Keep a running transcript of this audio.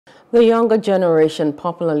The younger generation,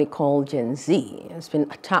 popularly called Gen Z, has been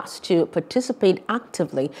tasked to participate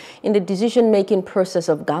actively in the decision-making process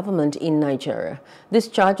of government in Nigeria. This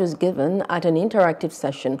charge was given at an interactive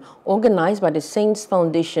session organized by the Saints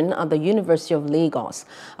Foundation at the University of Lagos.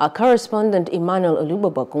 Our correspondent Emmanuel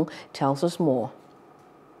Olubobokun tells us more.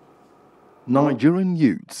 Nigerian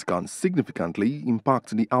youths can significantly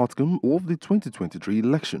impact the outcome of the 2023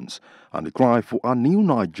 elections and the cry for a new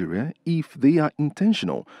Nigeria if they are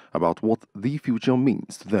intentional about what the future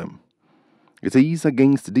means to them. It is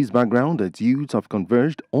against this background that youths have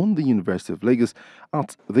converged on the University of Lagos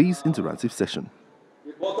at this interactive session.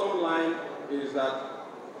 The bottom line is that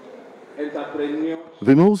entrepreneurs...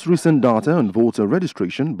 The most recent data on voter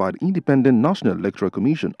registration by the Independent National Electoral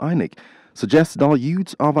Commission, INEC, suggests that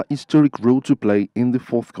youths have a historic role to play in the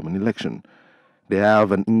forthcoming election. They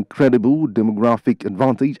have an incredible demographic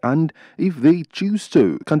advantage and, if they choose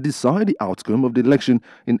to, can decide the outcome of the election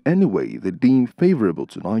in any way they deem favorable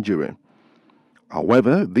to Nigeria.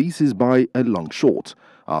 However, this is by a long shot,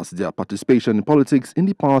 as their participation in politics in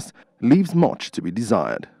the past leaves much to be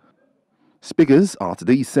desired. Speakers at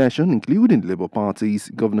today's session, including the Labour Party's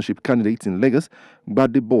governorship candidate in Lagos,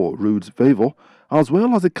 Gbadebo Rhodes Favour, as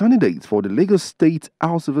well as the candidate for the Lagos State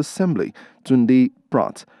House of Assembly, Tunde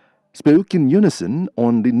Pratt, spoke in unison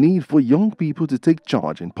on the need for young people to take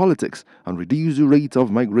charge in politics and reduce the rate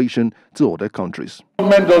of migration to other countries.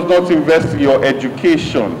 Government does not invest in your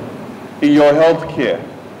education, in your health care.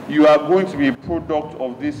 You are going to be a product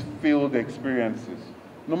of these failed experiences.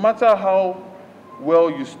 No matter how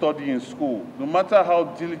well you study in school, no matter how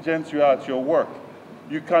diligent you are at your work,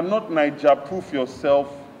 you cannot Niger-proof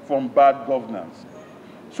yourself from bad governance.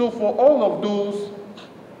 So for all of those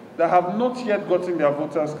that have not yet gotten their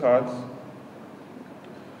voters' cards,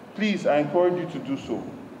 please, I encourage you to do so.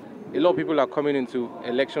 A lot of people are coming into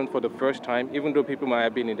election for the first time, even though people might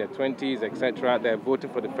have been in their 20s, etc. They're voting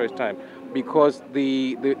for the first time because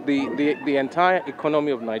the entire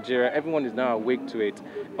economy of Nigeria, everyone is now awake to it.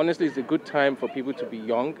 Honestly, it's a good time for people to be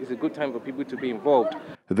young. It's a good time for people to be involved.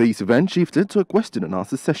 This event shifted to a question and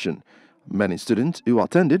answer session. Many students who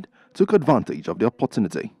attended took advantage of the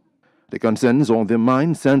opportunity. The concerns on their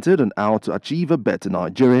mind centered on how to achieve a better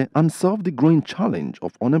Nigeria and solve the growing challenge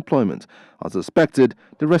of unemployment. As expected,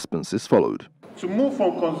 the responses followed. To move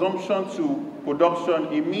from consumption to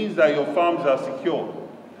production, it means that your farms are secure.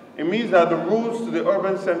 It means that the roads to the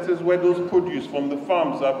urban centers where those produce from the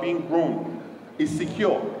farms are being grown is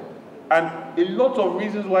secure. And a lot of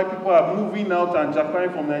reasons why people are moving out and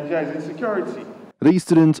jackpotting from Nigeria is insecurity. These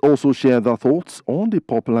students also shared their thoughts on the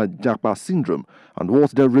popular Japa syndrome and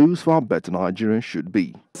what their rules for a better Nigeria should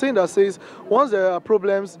be. Saying that says, once there are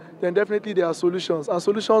problems, then definitely there are solutions, and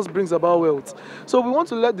solutions brings about wealth. So we want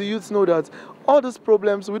to let the youth know that all these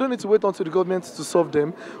problems, we don't need to wait until the government to solve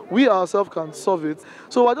them. We ourselves can solve it.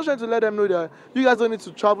 So we're just trying to let them know that you guys don't need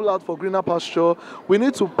to travel out for greener pasture. We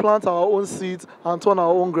need to plant our own seeds and turn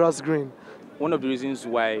our own grass green. One of the reasons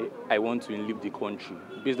why I want to leave the country,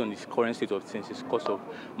 based on the current state of things, is because of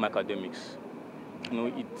my academics. You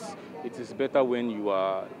know, it is better when you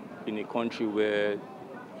are in a country where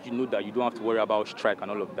you know that you don't have to worry about strike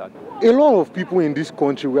and all of that. A lot of people in this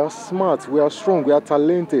country, we are smart, we are strong, we are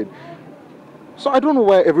talented. So I don't know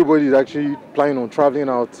why everybody is actually planning on traveling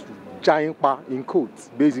out giant in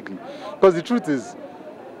quotes, basically. Because the truth is,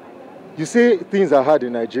 you say things are hard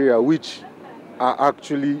in Nigeria, which are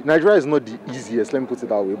actually, Nigeria is not the easiest, let me put it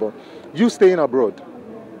that way, but you staying abroad,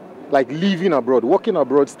 like living abroad, working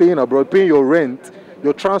abroad, staying abroad, paying your rent,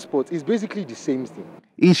 your transport, is basically the same thing.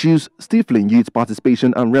 Issues stifling youth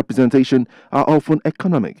participation and representation are often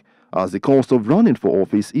economic, as the cost of running for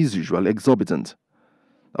office is usually exorbitant.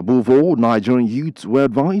 Above all, Nigerian youths were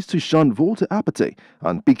advised to shun voter apathy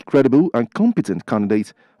and pick credible and competent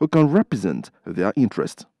candidates who can represent their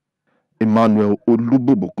interest. Emmanuel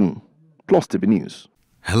Olubobokun, Plus TV News.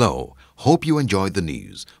 Hello, hope you enjoyed the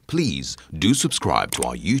news. Please do subscribe to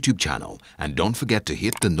our YouTube channel and don't forget to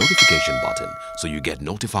hit the notification button so you get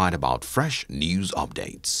notified about fresh news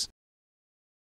updates.